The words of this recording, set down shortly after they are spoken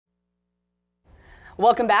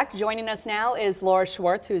Welcome back. Joining us now is Laura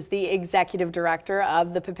Schwartz, who's the Executive Director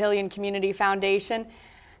of the Papillion Community Foundation.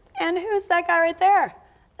 And who's that guy right there?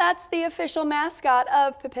 That's the official mascot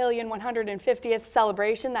of Papillion 150th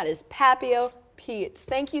celebration. That is Papio Pete.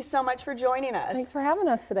 Thank you so much for joining us. Thanks for having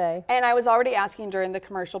us today. And I was already asking during the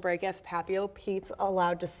commercial break if Papio Pete's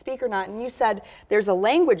allowed to speak or not, and you said there's a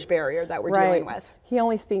language barrier that we're dealing with. He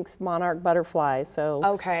only speaks monarch butterfly,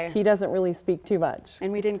 so he doesn't really speak too much.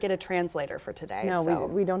 And we didn't get a translator for today. No, so.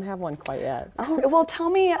 we don't have one quite yet. Oh, well, tell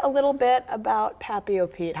me a little bit about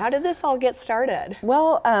Papio Pete. How did this all get started?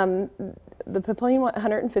 Well, the Papillion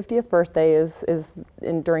 150th birthday is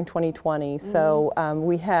during 2020, so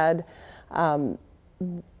we had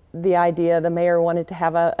the idea, the mayor wanted to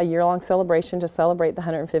have a year-long celebration to celebrate the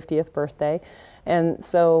 150th birthday, and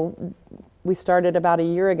so we started about a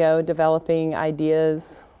year ago developing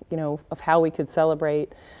ideas, of how we could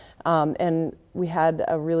celebrate, and we had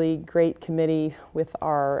a really great committee with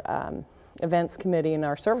our events committee and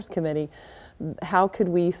our service committee. How could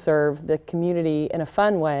we serve the community in a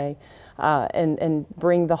fun way and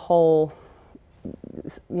bring the whole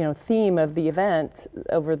theme of the event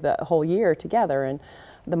over the whole year together? And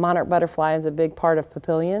the monarch butterfly is a big part of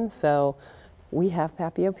Papillion, so we have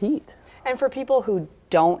Papio Pete. And for people who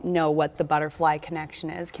don't know what the butterfly connection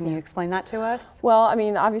is, can you explain that to us? Well, I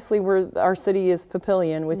mean, obviously our city is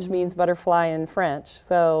Papillion, which means butterfly in French.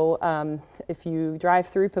 So if you drive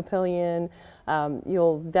through Papillion,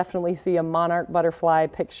 you'll definitely see a monarch butterfly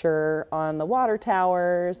picture on the water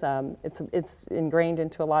towers. It's ingrained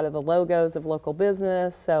into a lot of the logos of local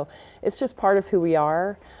business, so it's just part of who we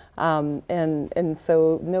are. And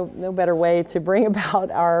so no better way to bring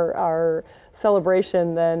about our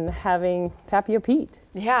celebration than having Papio Pete.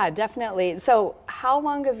 Yeah, definitely. So how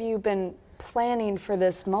long have you been planning for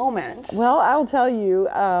this moment? Well, I'll tell you,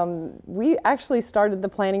 we actually started the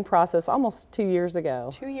planning process almost 2 years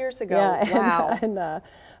ago. 2 years ago, yeah, wow.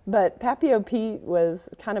 But Papio Pete was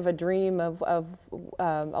kind of a dream of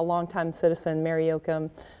a longtime citizen, Mary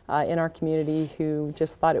Oakham, in our community, who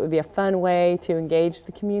just thought it would be a fun way to engage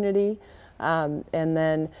the community. And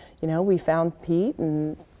then, we found Pete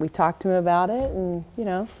and we talked to him about it, and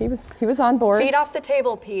he was on board. Feet off the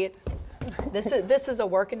table, Pete. This is a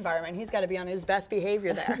work environment. He's got to be on his best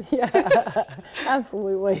behavior there. Yeah,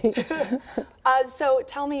 absolutely. So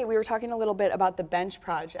tell me, we were talking a little bit about the bench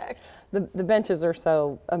project. The benches are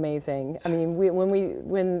so amazing. I mean,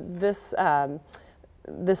 when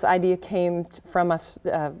this idea came from us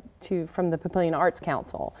from the Papillion Arts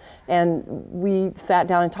Council, and we sat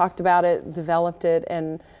down and talked about it, developed it,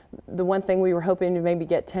 and the one thing we were hoping to maybe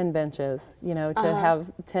get 10 benches, to have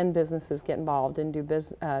 10 businesses get involved and do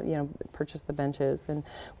purchase the benches, and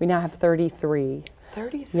we now have 33.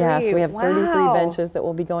 33. Yeah, so we have 33 wow. benches that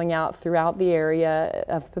will be going out throughout the area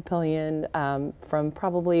of Papillion from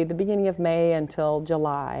probably the beginning of May until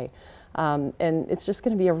July, and it's just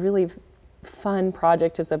going to be a really fun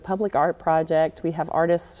project. It's a public art project. We have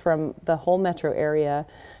artists from the whole metro area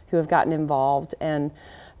who have gotten involved, and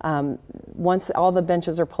once all the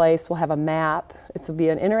benches are placed, we'll have a map. It will be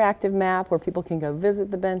an interactive map where people can go visit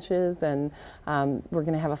the benches, and we're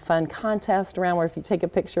going to have a fun contest around where if you take a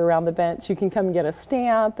picture around the bench, you can come and get a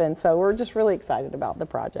stamp, and so we're just really excited about the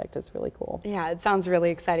project. It's really cool. Yeah, it sounds really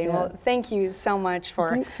exciting. Yeah. Well, thank you so much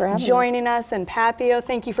for joining us. And Papio,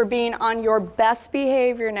 thank you for being on your best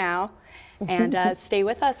behavior now. And stay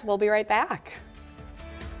with us. We'll be right back.